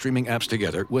TV and streaming apps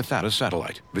together without a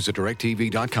satellite. Visit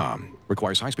DirecTV.com.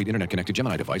 Requires high-speed internet-connected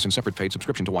Gemini device and separate paid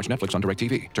subscription to watch Netflix on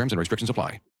DirecTV. Terms and restrictions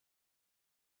apply.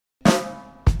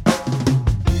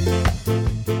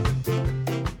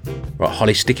 Right,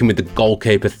 Holly, sticking with the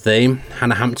goalkeeper theme,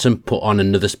 Hannah Hampton put on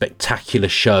another spectacular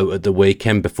show at the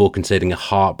weekend before conceding a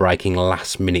heartbreaking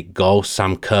last-minute goal.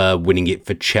 Sam Kerr winning it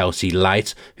for Chelsea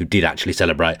late, who did actually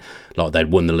celebrate like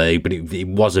they'd won the league, but it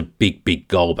was a big, big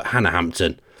goal. But Hannah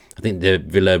Hampton, I think the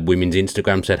Villa women's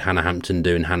Instagram said Hannah Hampton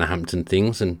doing Hannah Hampton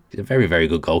things, and she's a very, very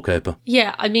good goalkeeper.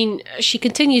 Yeah, I mean, she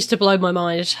continues to blow my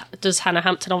mind, does Hannah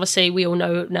Hampton. Obviously, we all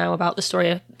know now about the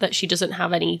story that she doesn't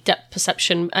have any depth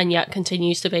perception and yet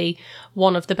continues to be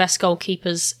one of the best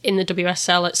goalkeepers in the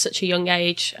WSL at such a young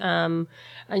age.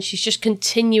 And she's just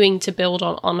continuing to build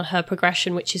on her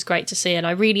progression, which is great to see. And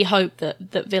I really hope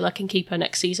that Villa can keep her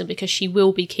next season, because she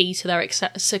will be key to their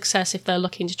success if they're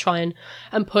looking to try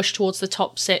and push towards the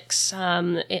top six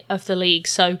of the league.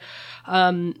 So,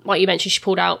 like you mentioned, she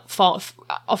pulled out off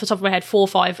the top of my head 4 or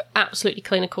 5 absolutely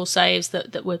clinical saves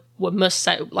that were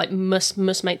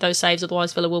must make those saves,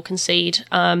 otherwise Villa will concede.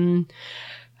 And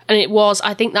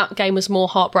I think that game was more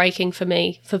heartbreaking for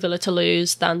me, for Villa to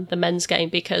lose, than the men's game,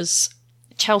 because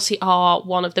Chelsea are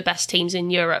one of the best teams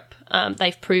in Europe.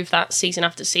 They've proved that season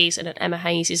after season, and Emma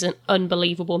Hayes is an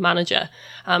unbelievable manager.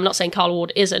 I'm not saying Carla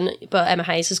Ward isn't, but Emma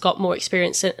Hayes has got more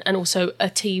experience and also a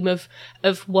team of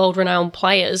world-renowned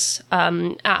players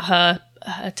at her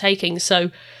taking.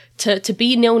 So to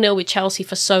be 0-0 with Chelsea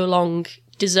for so long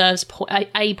deserves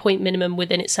a point minimum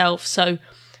within itself. So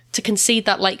to concede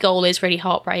that late goal is really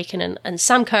heartbreaking, and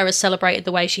Sam Kerr has celebrated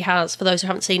the way she has. For those who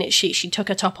haven't seen it, she took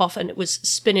her top off and it was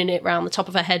spinning it around the top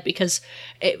of her head, because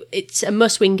it's a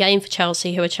must-win game for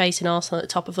Chelsea, who are chasing Arsenal at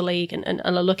the top of the league and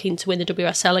are looking to win the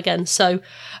WSL again. So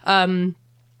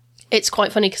it's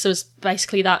quite funny, because there was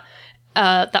basically that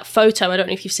photo, I don't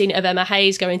know if you've seen it, of Emma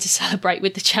Hayes going to celebrate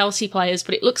with the Chelsea players,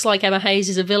 but it looks like Emma Hayes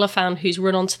is a Villa fan who's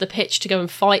run onto the pitch to go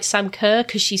and fight Sam Kerr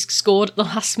because she's scored at the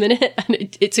last minute,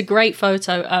 and it's a great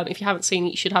photo. If you haven't seen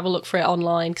it, you should have a look for it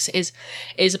online, because it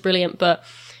is brilliant. But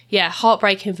yeah,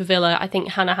 heartbreaking for Villa. I think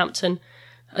Hannah Hampton,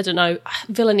 I don't know,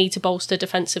 Villa need to bolster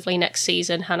defensively next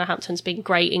season. Hannah Hampton's been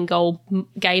great in goal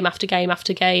game after game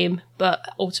after game, but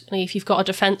ultimately if you've got a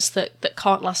defence that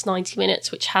can't last 90 minutes,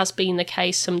 which has been the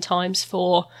case sometimes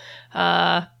for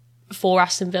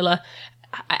Aston Villa,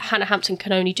 Hannah Hampton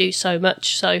can only do so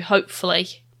much. So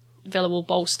hopefully Villa will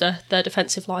bolster their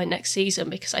defensive line next season,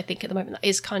 because I think at the moment that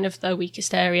is kind of their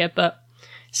weakest area. But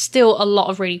still a lot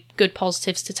of really good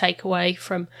positives to take away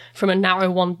from a narrow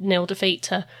 1-0 defeat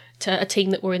to a team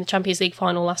that were in the Champions League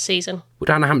final last season. Would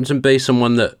Hannah Hampton be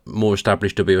someone that more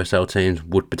established WSL teams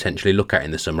would potentially look at in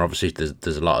the summer? Obviously,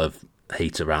 there's a lot of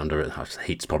heat around her.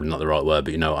 Heat's probably not the right word,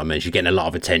 but you know what I mean. She's getting a lot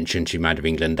of attention. She made her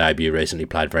England debut recently,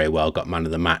 played very well, got man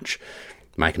of the match,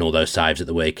 making all those saves at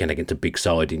the weekend against a big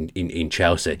side in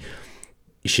Chelsea.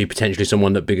 Is she potentially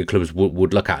someone that bigger clubs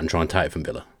would look at and try and take from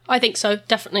Villa? I think so,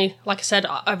 definitely. Like I said,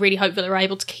 I really hope that they're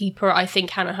able to keep her. I think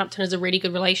Hannah Hampton has a really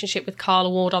good relationship with Carla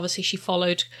Ward. Obviously, she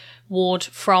followed Ward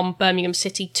from Birmingham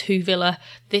City to Villa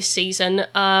this season.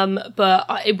 But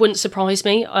it wouldn't surprise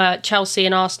me. Chelsea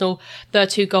and Arsenal, their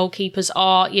two goalkeepers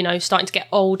are, starting to get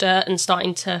older and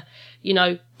starting to,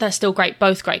 they're still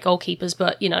both great goalkeepers,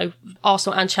 but,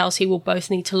 Arsenal and Chelsea will both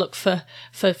need to look for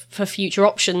future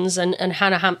options, and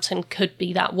Hannah Hampton could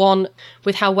be that one.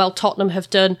 With how well Tottenham have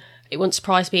done, it wouldn't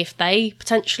surprise me if they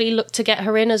potentially look to get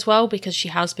her in as well, because she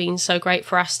has been so great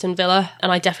for Aston Villa,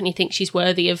 and I definitely think she's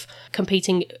worthy of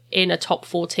competing in a top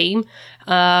 4 team.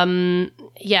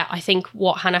 I think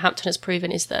what Hannah Hampton has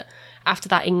proven is that after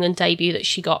that England debut that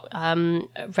she got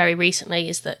very recently,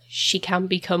 is that she can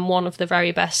become one of the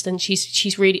very best, and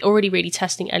she's already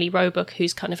testing Ellie Roebuck,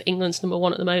 who's kind of England's number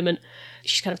 1 at the moment.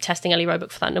 She's kind of testing Ellie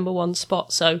Roebuck for that number 1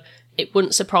 spot, so it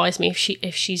wouldn't surprise me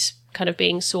if she's kind of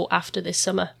being sought after this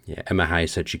summer. Yeah, Emma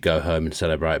Hayes said she'd go home and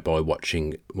celebrate by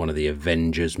watching one of the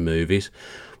Avengers movies.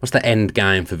 What's the end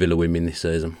game for Villa women this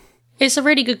season? It's a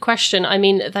really good question. I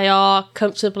mean, they are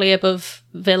comfortably above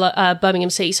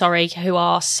Birmingham City, who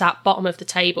are sat bottom of the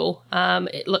table.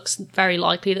 It looks very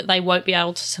likely that they won't be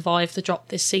able to survive the drop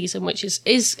this season, which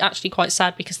is actually quite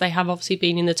sad, because they have obviously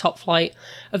been in the top flight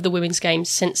of the women's game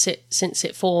since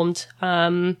it formed.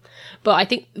 But I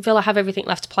think Villa have everything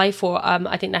left to play for.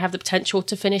 I think they have the potential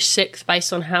to finish 6th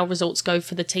based on how results go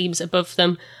for the teams above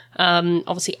them.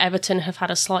 Obviously Everton have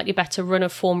had a slightly better run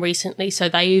of form recently, so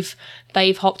they've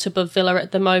hopped above Villa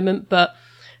at the moment. But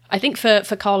I think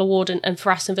for Carla Ward and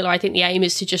for Aston Villa, I think the aim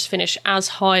is to just finish as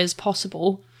high as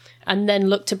possible and then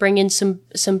look to bring in some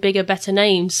bigger, better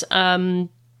names.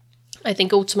 I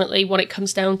think ultimately what it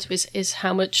comes down to is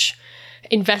how much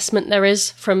investment there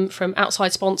is from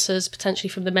outside sponsors, potentially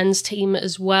from the men's team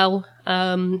as well.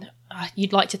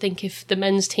 You'd like to think if the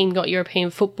men's team got European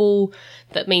football,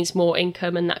 that means more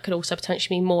income, and that could also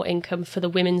potentially mean more income for the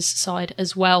women's side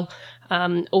as well.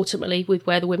 Ultimately, with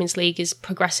where the Women's League is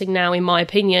progressing now, in my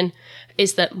opinion,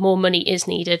 is that more money is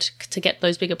needed to get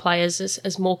those bigger players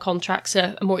as more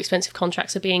expensive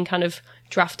contracts are being kind of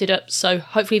drafted up. So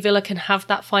hopefully Villa can have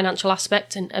that financial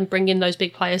aspect and bring in those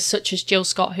big players such as Jill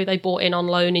Scott, who they bought in on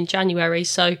loan in January.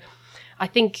 So I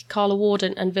think Carla Ward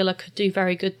and Villa could do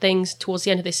very good things towards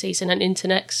the end of this season and into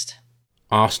next.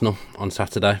 Arsenal on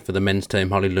Saturday for the men's team,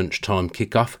 Holly lunchtime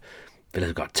kickoff.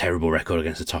 Villa's got a terrible record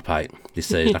against the top 8 this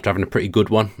season. After having a pretty good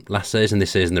one last season,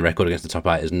 this season the record against the top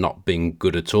 8 has not been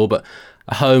good at all. But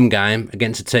a home game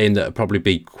against a team that will probably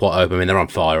be quite open. I mean, they're on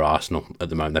fire, Arsenal, at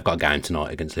the moment. They've got a game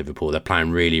tonight against Liverpool. They're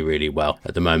playing really, really well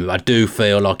at the moment. But I do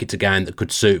feel like it's a game that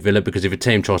could suit Villa, because if a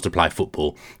team tries to play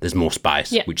football, there's more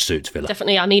space, which suits Villa.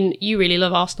 Definitely. I mean, you really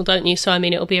love Arsenal, don't you? So, I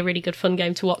mean, it'll be a really good fun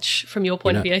game to watch from your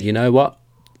point of view. You know what?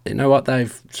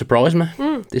 They've surprised me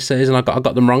this season. I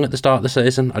got them wrong at the start of the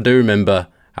season. I do remember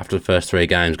after the first 3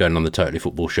 games going on the Totally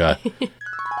Football show.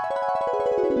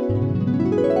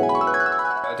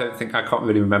 I can't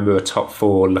really remember a top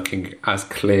 4 looking as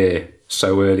clear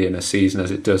so early in a season as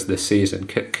it does this season.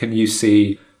 Can you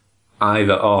see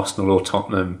either Arsenal or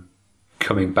Tottenham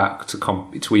coming back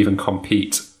to even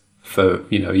compete for,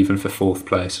 even for 4th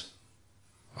place?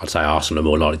 I'd say Arsenal are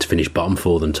more likely to finish bottom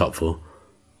 4 than top 4.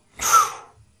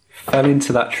 Fell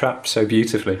into that trap so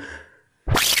beautifully.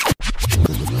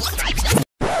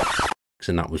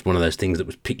 And that was one of those things that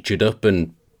was pictured up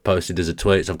and posted as a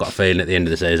tweet. So I've got a feeling at the end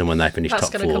of the season when they finish top 4...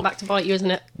 That's going to come back to bite you,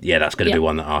 isn't it? Yeah, that's going to be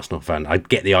one that Arsenal fan... I'd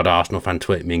get the odd Arsenal fan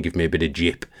tweet me and give me a bit of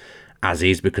jip, as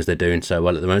is, because they're doing so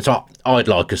well at the moment. So I'd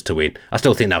like us to win. I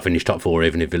still think they'll finish top 4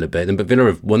 even if Villa beat them. But Villa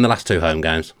have won the last 2 home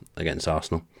games against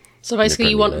Arsenal. So basically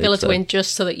you want Villa to win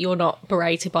just so that you're not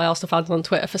berated by Arsenal fans on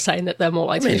Twitter for saying that they're more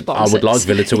likely to finish bottom 6. I would like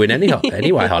Villa to win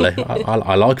anyway, Holly.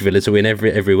 I like Villa to win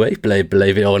every week,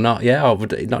 believe it or not. Yeah, I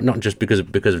would, not just because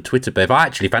of Twitter beef. I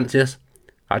actually fancy us.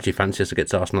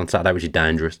 Against Arsenal on Saturday, which is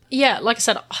dangerous. Yeah, like I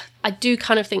said, I do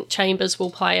kind of think Chambers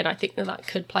will play, and I think that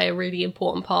could play a really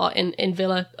important part in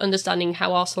Villa understanding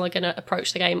how Arsenal are going to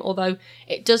approach the game, although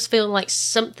it does feel like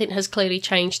something has clearly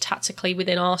changed tactically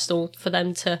within Arsenal for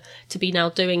them to be now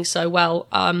doing so well.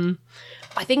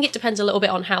 I think it depends a little bit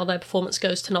on how their performance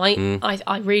goes tonight.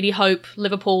 I really hope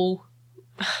Liverpool...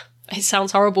 It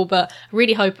sounds horrible, but I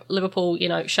really hope Liverpool,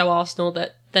 show Arsenal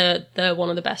that they're one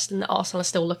of the best and that Arsenal are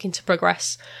still looking to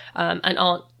progress and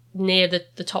aren't near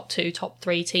the top 2, top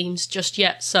 3 teams just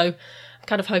yet. So I'm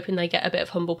kind of hoping they get a bit of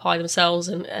humble pie themselves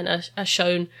and are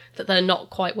shown that they're not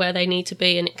quite where they need to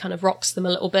be, and it kind of rocks them a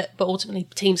little bit. But ultimately,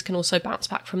 teams can also bounce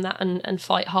back from that and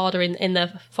fight harder in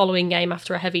their following game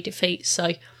after a heavy defeat. So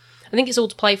I think it's all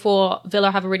to play for.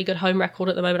 Villa have a really good home record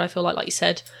at the moment. I feel like you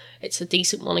said, it's a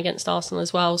decent one against Arsenal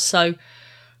as well. So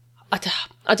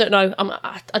I don't know.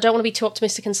 I don't want to be too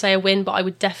optimistic and say a win, but I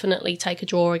would definitely take a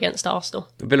draw against Arsenal.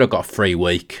 Villa got a free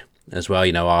week as well.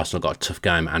 You know, Arsenal got a tough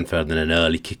game at Anfield and an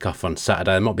early kick-off on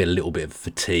Saturday. There might be a little bit of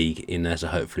fatigue in there, so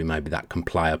hopefully maybe that can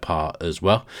play a part as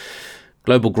well.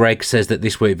 Global Greg says that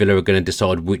this week Villa are going to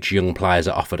decide which young players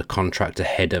are offered a contract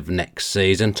ahead of next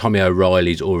season. Tommy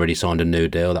O'Reilly's already signed a new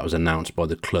deal. That was announced by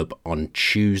the club on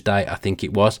Tuesday, I think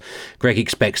it was. Greg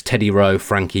expects Teddy Rowe,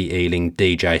 Frankie Ealing,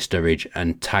 DJ Sturridge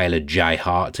and Taylor J.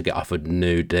 Hart to get offered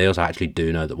new deals. I actually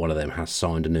do know that one of them has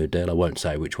signed a new deal. I won't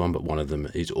say which one, but one of them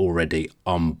is already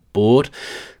on board.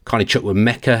 Carney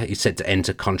Chukwuemeka is set to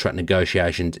enter contract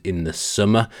negotiations in the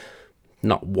summer.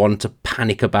 Not one to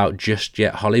panic about just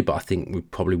yet, Holly, but I think we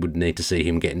probably would need to see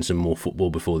him getting some more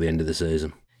football before the end of the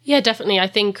season. Yeah, definitely. I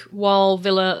think while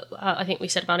Villa, I think we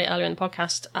said about it earlier in the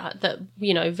podcast, that,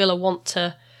 you know, Villa want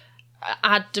to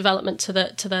add development to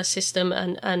their system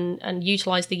and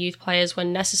utilise the youth players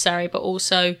when necessary, but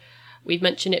also we've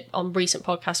mentioned it on recent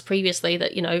podcasts previously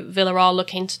that, you know, Villa are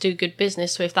looking to do good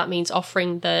business. So if that means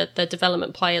offering the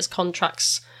development players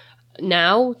contracts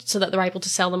now so that they're able to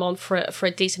sell them on for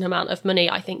a decent amount of money,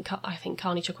 I think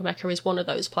Carney Chukwuemeka is one of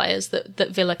those players that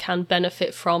Villa can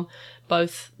benefit from,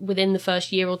 both within the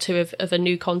first year or two of a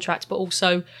new contract, but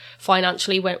also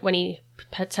financially when he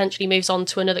potentially moves on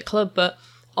to another club. But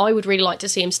I would really like to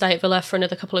see him stay at Villa for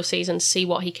another couple of seasons, see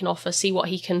what he can offer, see what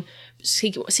he can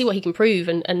prove,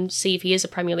 and see if he is a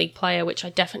Premier League player, which I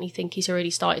definitely think he's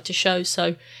already started to show.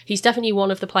 So he's definitely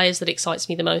one of the players that excites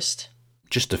me the most.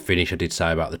 Just to finish, I did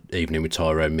say about the evening with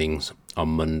Tyrone Mings on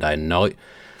Monday night.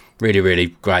 Really,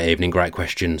 really great evening, great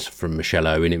questions from Michelle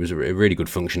Owen. It was a really good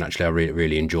function, actually. I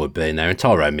really enjoyed being there. And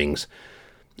Tyrone Mings,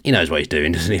 he knows what he's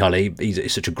doing, doesn't he, Holly?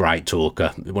 He's such a great talker,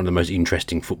 one of the most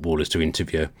interesting footballers to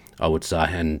interview, I would say.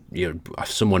 And you know,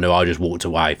 someone who I just walked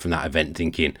away from that event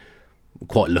thinking,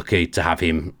 quite lucky to have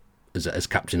him as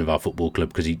captain of our football club,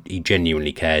 because he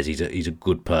genuinely cares. He's a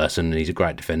good person and he's a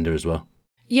great defender as well.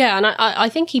 Yeah, and I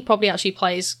think he probably actually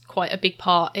plays quite a big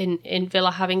part in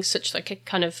Villa having such like a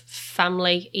kind of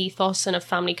family ethos and a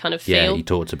family kind of feel. Yeah, he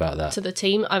talked about that. To the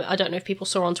team. I don't know if people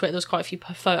saw on Twitter, there was quite a few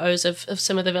photos of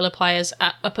some of the Villa players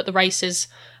up at the races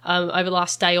over the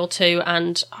last day or two,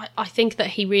 and I think that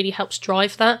he really helps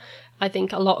drive that. I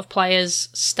think a lot of players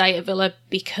stay at Villa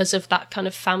because of that kind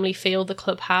of family feel the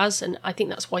club has, and I think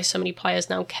that's why so many players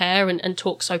now care and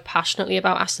talk so passionately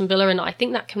about Aston Villa, and I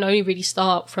think that can only really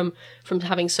start from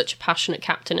having such a passionate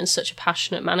captain and such a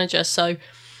passionate manager. So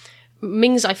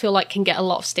Mings, I feel like, can get a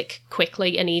lot of stick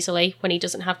quickly and easily when he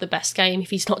doesn't have the best game, if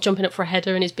he's not jumping up for a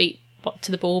header and is beat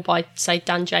to the ball by, say,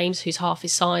 Dan James, who's half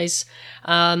his size.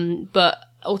 But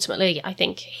ultimately, I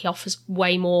think he offers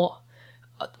way more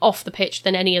off the pitch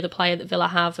than any other player that Villa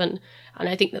have, and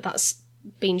I think that's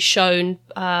been shown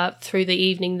through the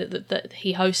evening that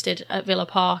he hosted at Villa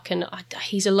Park, and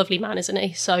he's a lovely man, isn't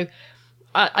he? So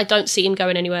I don't see him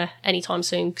going anywhere anytime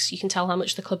soon, because you can tell how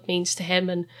much the club means to him,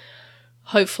 and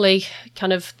hopefully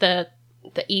kind of the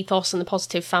ethos and the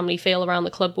positive family feel around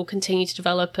the club will continue to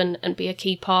develop and be a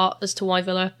key part as to why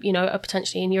Villa, you know, are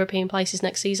potentially in European places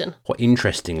next season. Quite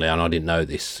interestingly, and I didn't know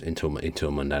this until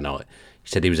Monday night, he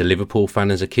said he was a Liverpool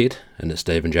fan as a kid and that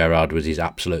Steven Gerrard was his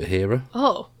absolute hero.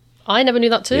 Oh, I never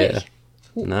knew that too. Yeah.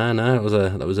 No,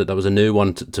 that was a new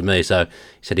one to me. So he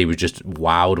said he was just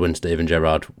wowed when Steven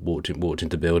Gerrard walked into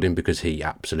the building, because he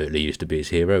absolutely used to be his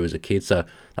hero as a kid. So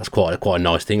that's quite a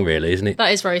nice thing, really, isn't it?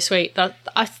 That is very sweet.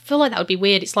 I feel like that would be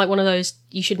weird. It's like one of those,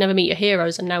 you should never meet your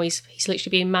heroes, and now he's literally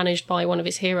being managed by one of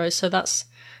his heroes. So that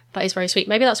is very sweet.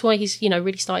 Maybe that's why he's, you know,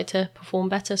 really started to perform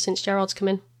better since Gerrard's come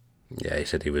in. Yeah, he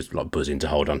said he was like buzzing to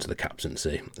hold on to the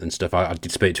captaincy and stuff. I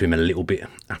did speak to him a little bit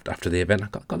after the event. I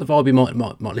got the vibe he might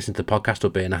listen to the podcast or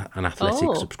be an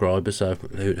Athletic subscriber. So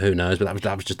who knows? But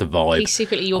that was just the vibe. He's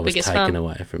secretly your biggest fan. Taken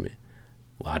away from it.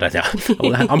 Well, I don't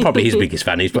know. I'm probably his biggest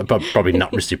fan. He's probably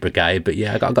not reciprocated. But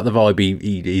yeah, I got the vibe he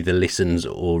either listens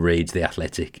or reads the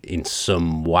Athletic in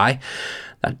some way.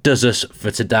 That does us for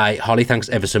today. Holly, thanks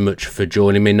ever so much for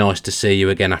joining me. Nice to see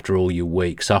you again after all your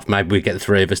weeks off. Maybe we get the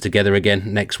three of us together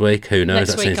again next week. Who knows?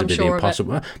 Next that week, seems to be sure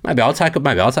impossible. Maybe I'll take a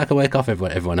week off.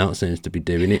 Everyone else seems to be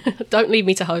doing it. Don't leave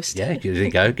me to host. Yeah, there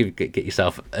you go. Get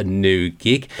yourself a new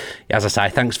gig. As I say,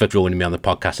 thanks for joining me on the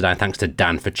podcast today. And thanks to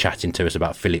Dan for chatting to us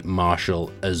about Philip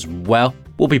Marshall as well.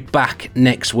 We'll be back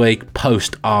next week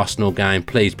post-Arsenal game.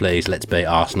 Please, let's beat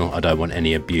Arsenal. I don't want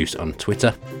any abuse on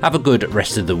Twitter. Have a good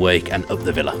rest of the week and up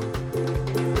the Villa.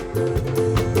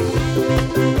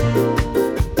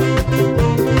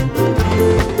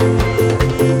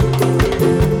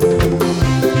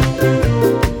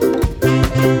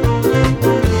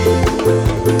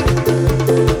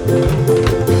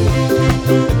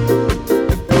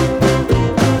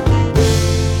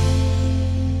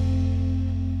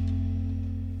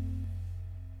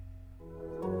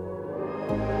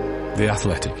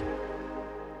 Athletic.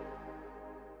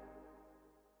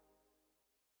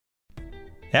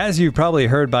 As you've probably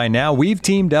heard by now, we've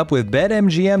teamed up with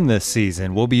BetMGM this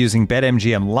season. We'll be using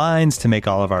BetMGM lines to make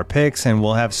all of our picks, and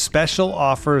we'll have special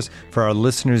offers for our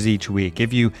listeners each week.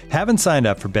 If you haven't signed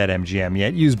up for BetMGM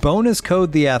yet, use bonus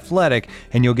code The Athletic,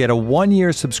 and you'll get a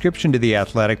 1-year subscription to The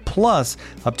Athletic, plus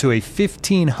up to a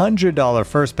 $1,500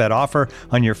 first bet offer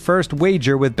on your first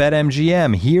wager with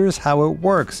BetMGM. Here's how it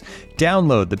works.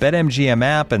 Download the BetMGM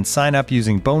app and sign up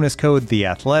using bonus code The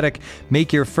Athletic.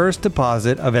 Make your first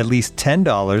deposit of at least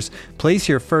 $10. Place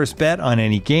your first bet on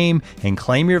any game and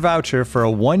claim your voucher for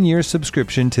a 1-year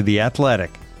subscription to The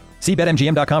Athletic. See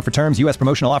BetMGM.com for terms. U.S.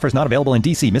 promotional offers not available in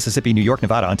D.C., Mississippi, New York,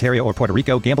 Nevada, Ontario, or Puerto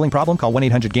Rico. Gambling problem? Call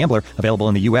 1-800-GAMBLER. Available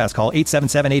in the U.S. Call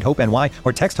 877-8-HOPE-NY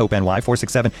or text HOPE-NY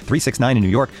 467-369 in New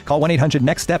York. Call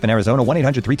 1-800-NEXT-STEP in Arizona.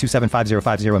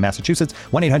 1-800-327-5050 in Massachusetts.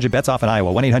 1-800-BETS-OFF in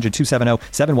Iowa.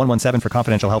 1-800-270-7117 for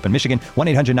confidential help in Michigan.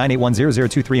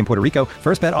 1-800-981-0023 in Puerto Rico.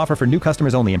 First bet offer for new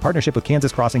customers only in partnership with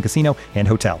Kansas Crossing Casino and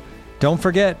Hotel. Don't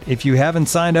forget, if you haven't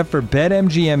signed up for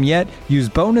BetMGM yet, use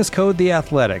bonus code The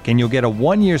Athletic, and you'll get a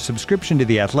 1-year subscription to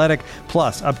The Athletic,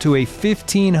 plus up to a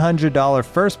 $1,500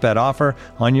 first bet offer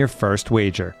on your first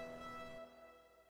wager.